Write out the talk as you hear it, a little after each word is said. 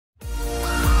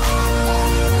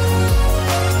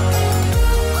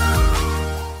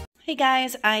Hey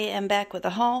guys, I am back with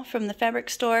a haul from the fabric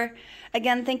store.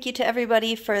 Again, thank you to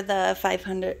everybody for the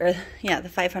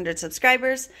 500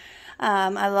 subscribers.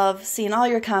 I love seeing all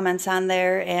your comments on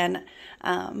there, and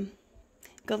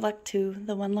good luck to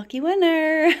the one lucky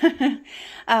winner.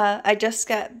 I just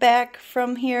got back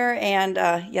from here, and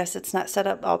yes, it's not set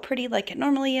up all pretty like it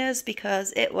normally is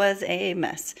because it was a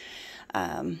mess.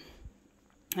 I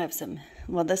have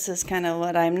this is kind of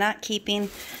what I'm not keeping.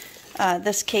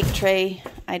 This cake tray,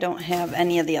 I don't have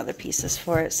any of the other pieces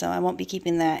for it, so I won't be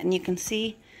keeping that. And you can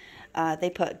see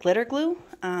they put glitter glue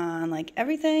on like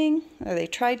everything, or they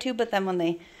tried to, but then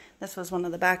when this was one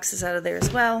of the boxes out of there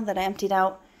as well that I emptied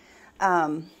out.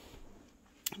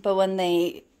 But when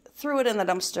they threw it in the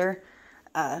dumpster,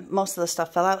 most of the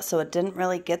stuff fell out, so it didn't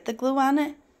really get the glue on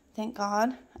it. Thank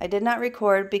God. I did not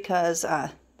record because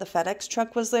the FedEx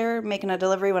truck was there making a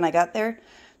delivery when I got there.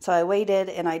 So I waited,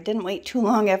 and I didn't wait too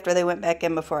long after they went back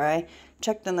in before I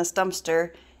checked in this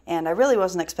dumpster. And I really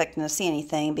wasn't expecting to see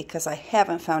anything because I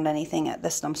haven't found anything at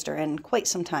this dumpster in quite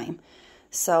some time.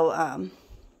 So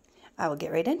I will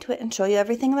get right into it and show you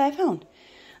everything that I found.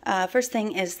 First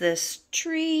thing is this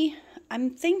tree. I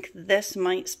think this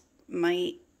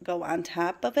might go on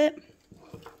top of it.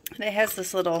 It has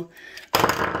this little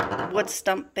wood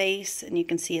stump base, and you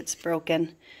can see it's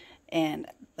broken. And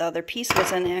the other piece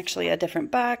was in actually a different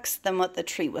box than what the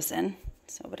tree was in.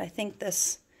 So, but I think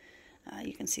this,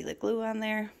 you can see the glue on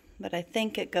there, but I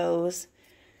think it goes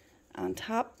on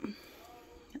top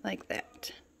like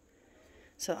that.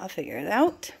 So I'll figure it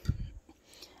out.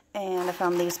 And I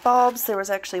found these bulbs. There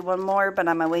was actually one more, but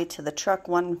on my way to the truck,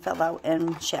 one fell out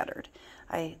and shattered.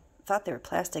 I thought they were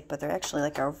plastic, but they're actually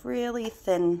like a really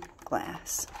thin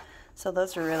glass. So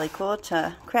those are really cool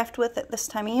to craft with at this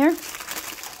time of year.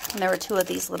 And there were two of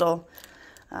these little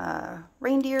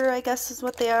reindeer, I guess is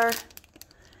what they are.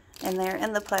 And they're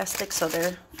in the plastic, so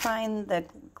they're fine. The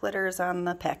glitter's on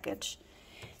the package.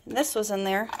 And this was in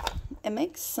there. It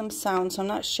makes some sound, so I'm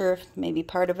not sure if maybe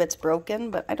part of it's broken,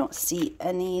 but I don't see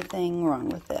anything wrong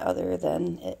with it other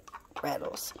than it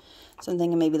rattles. So I'm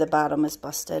thinking maybe the bottom is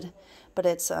busted. But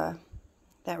it's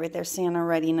that right there, Santa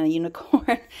riding a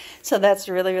unicorn. So that's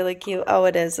really, really cute. Oh,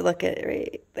 it is. Look at it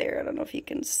right there. I don't know if you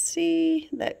can see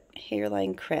that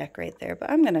hairline crack right there, but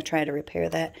I'm going to try to repair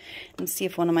that and see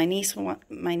if one of my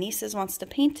nieces wants to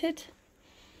paint it.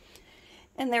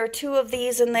 And there were two of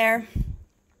these in there.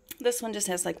 This one just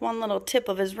has like one little tip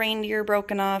of his reindeer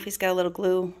broken off. He's got a little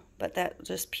glue, but that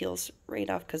just peels right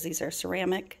off because these are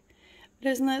ceramic. But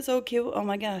isn't that so cute? Oh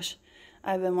my gosh.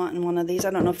 I've been wanting one of these.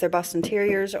 I don't know if they're Boston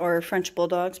Terriers or French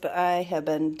Bulldogs, but I have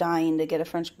been dying to get a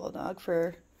French Bulldog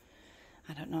for,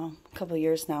 I don't know, a couple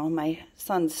years now. My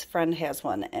son's friend has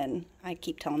one, and I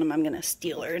keep telling him I'm going to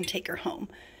steal her and take her home.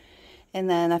 And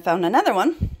then I found another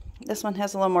one. This one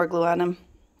has a little more glue on him.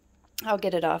 I'll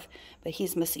get it off, but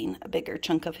he's missing a bigger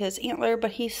chunk of his antler,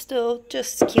 but he's still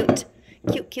just cute.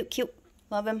 Cute, cute, cute.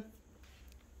 Love him.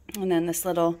 And then this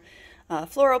little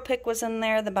floral pick was in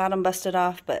there. The bottom busted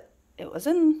off, but it was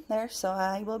in there, so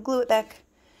I will glue it back.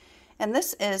 And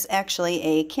this is actually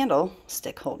a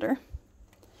candlestick holder.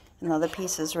 And the other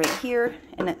piece is right here,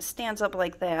 and it stands up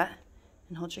like that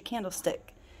and holds your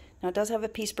candlestick. Now it does have a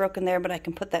piece broken there, but I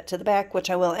can put that to the back,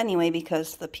 which I will anyway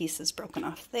because the piece is broken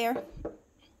off there.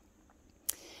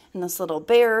 And this little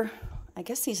bear, I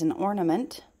guess he's an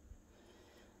ornament,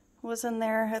 was in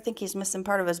there. I think he's missing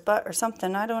part of his butt or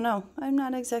something. I don't know. I'm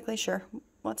not exactly sure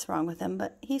what's wrong with him,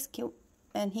 but he's cute.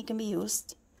 And he can be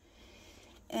used.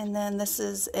 And then this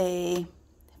is a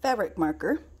fabric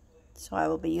marker, so I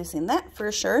will be using that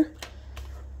for sure.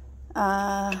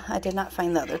 I did not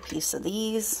find the other piece of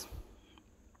these,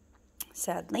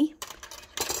 sadly.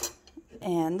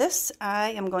 And this I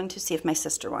am going to see if my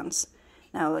sister wants.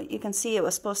 Now you can see it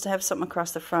was supposed to have something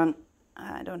across the front.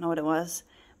 I don't know what it was,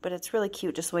 but it's really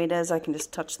cute just the way it is. I can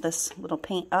just touch this little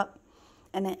paint up,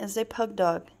 and it is a pug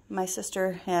dog. My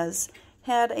sister has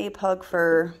had a pug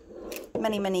for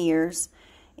many, many years,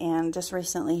 and just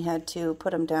recently had to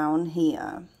put him down. He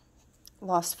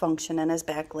lost function in his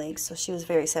back legs, so she was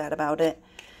very sad about it.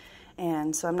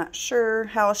 And so I'm not sure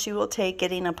how she will take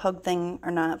getting a pug thing or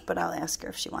not, but I'll ask her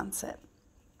if she wants it.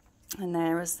 And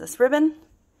there was this ribbon.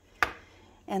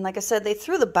 And like I said, they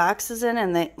threw the boxes in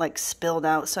and they like spilled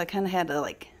out, so I kind of had to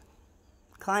like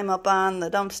climb up on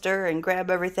the dumpster and grab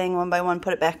everything one by one,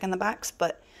 put it back in the box,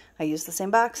 but I used the same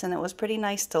box, and it was pretty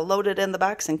nice to load it in the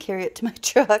box and carry it to my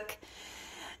truck.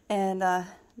 And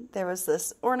there was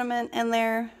this ornament in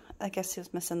there. I guess he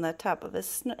was missing the top of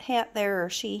his hat there, or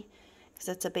she, because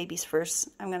it's a baby's first.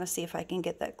 I'm going to see if I can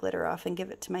get that glitter off and give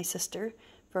it to my sister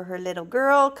for her little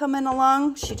girl coming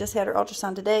along. She just had her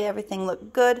ultrasound today. Everything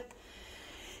looked good.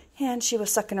 And she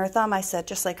was sucking her thumb. I said,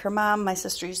 just like her mom, my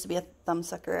sister used to be a thumb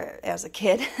sucker as a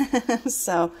kid.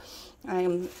 So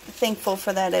I'm thankful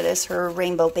for that. It is her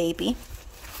rainbow baby.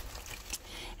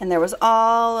 And there was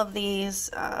all of these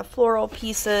floral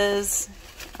pieces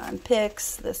on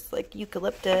picks. This like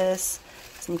eucalyptus,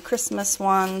 some Christmas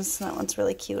ones. That one's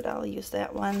really cute. I'll use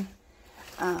that one.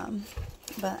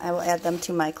 But I will add them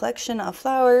to my collection of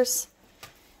flowers.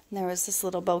 And there was this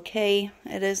little bouquet.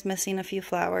 It is missing a few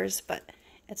flowers, but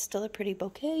it's still a pretty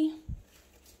bouquet.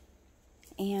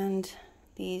 And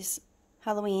these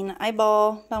Halloween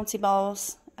eyeball bouncy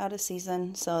balls, out of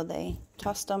season, so they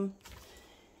tossed them.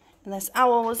 And this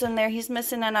owl was in there. He's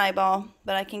missing an eyeball,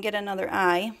 but I can get another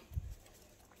eye.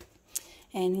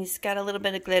 And he's got a little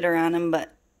bit of glitter on him,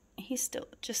 but he's still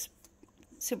just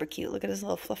super cute. Look at his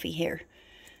little fluffy hair.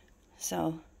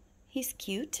 So he's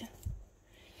cute.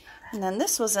 And then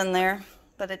this was in there,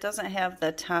 but it doesn't have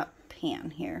the top pan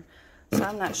here. So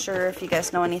I'm not sure if you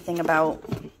guys know anything about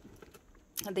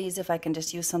these, if I can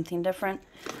just use something different.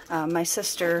 My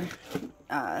sister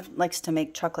likes to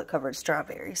make chocolate covered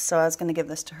strawberries, so I was going to give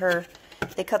this to her.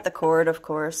 They cut the cord, of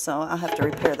course, so I'll have to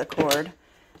repair the cord.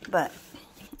 But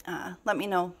let me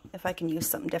know if I can use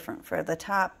something different for the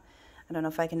top. I don't know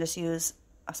if I can just use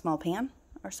a small pan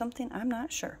or something. I'm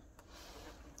not sure.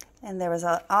 And there was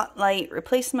a light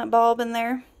replacement bulb in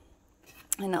there,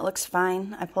 and it looks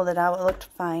fine. I pulled it out. It looked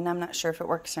fine. I'm not sure if it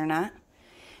works or not.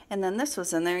 And then this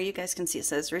was in there. You guys can see it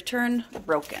says return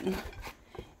broken.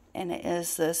 And it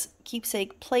is this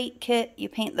keepsake plate kit. You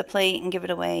paint the plate and give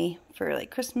it away for like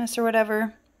Christmas or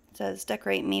whatever. It says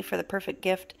decorate me for the perfect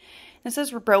gift. And it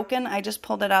says we're broken. I just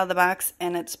pulled it out of the box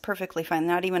and it's perfectly fine.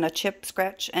 Not even a chip,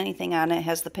 scratch, anything on it. It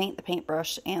has the paint, the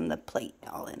paintbrush, and the plate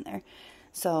all in there.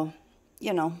 So,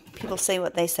 you know, people say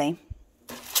what they say.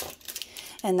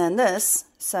 And then this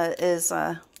is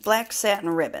black satin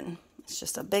ribbon. It's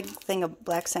just a big thing of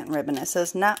black satin ribbon. It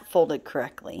says not folded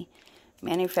correctly.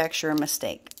 Manufacturer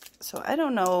mistake. So I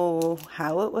don't know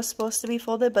how it was supposed to be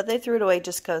folded, but they threw it away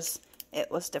just because it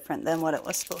was different than what it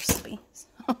was supposed to be.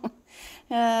 So,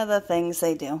 yeah, the things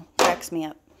they do. Cracks me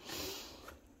up.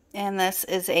 And this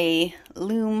is a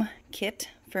loom kit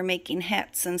for making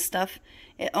hats and stuff.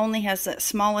 It only has that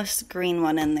smallest green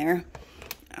one in there.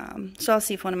 So I'll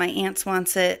see if one of my aunts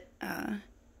wants it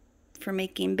for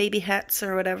making baby hats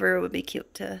or whatever. It would be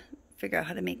cute to figure out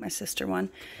how to make my sister one.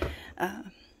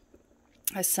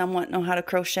 I somewhat know how to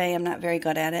crochet. I'm not very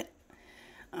good at it.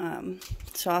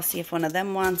 So I'll see if one of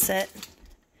them wants it.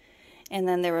 And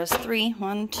then there was three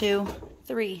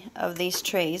of these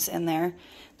trays in there.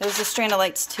 There's a strand of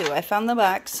lights too. I found the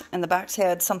box, and the box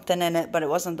had something in it, but it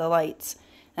wasn't the lights.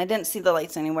 I didn't see the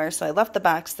lights anywhere, so I left the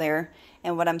box there.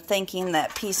 And what I'm thinking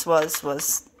that piece was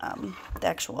the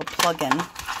actual plug-in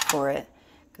for it,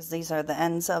 because these are the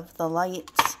ends of the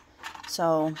lights.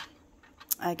 So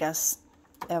I guess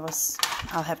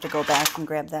I'll have to go back and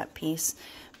grab that piece.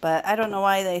 But I don't know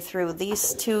why they threw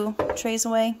these two trays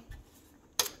away.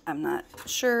 I'm not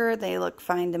sure. They look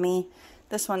fine to me.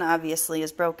 This one obviously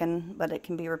is broken, but it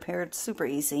can be repaired super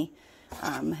easy.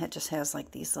 It just has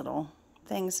like these little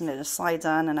things, and it just slides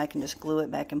on, and I can just glue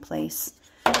it back in place.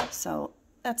 So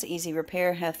that's an easy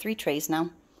repair. I have 3 trays now.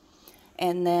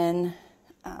 And then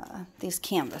these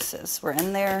canvases were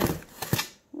in there.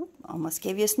 Almost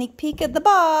gave you a sneak peek at the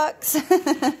box.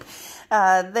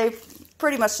 They've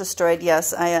pretty much destroyed.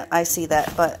 Yes, I see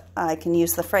that, but I can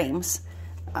use the frames.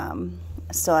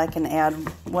 So I can add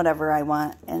whatever I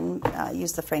want and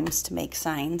use the frames to make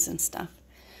signs and stuff.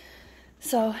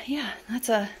 So yeah, that's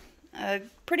a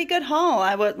pretty good haul.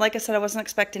 Like I said, I wasn't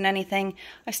expecting anything.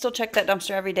 I still check that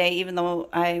dumpster every day, even though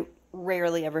I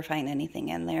rarely ever find anything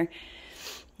in there.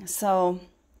 So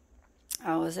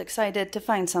I was excited to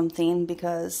find something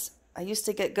because I used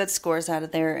to get good scores out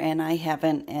of there, and I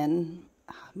haven't in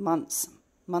months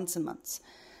and months.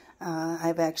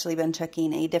 I've actually been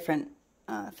checking a different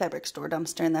fabric store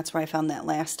dumpster, and that's where I found that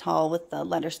last haul with the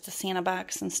letters to Santa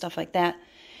box and stuff like that.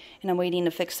 And I'm waiting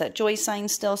to fix that joy sign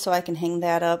still so I can hang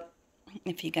that up.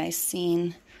 If you guys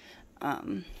seen,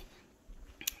 I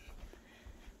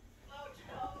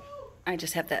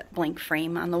just have that blank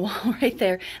frame on the wall right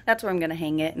there. That's where I'm going to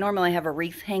hang it. Normally I have a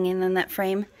wreath hanging in that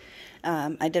frame.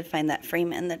 I did find that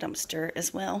frame in the dumpster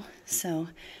as well. So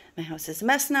my house is a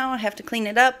mess now. I have to clean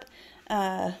it up.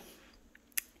 But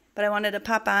I wanted to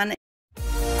pop on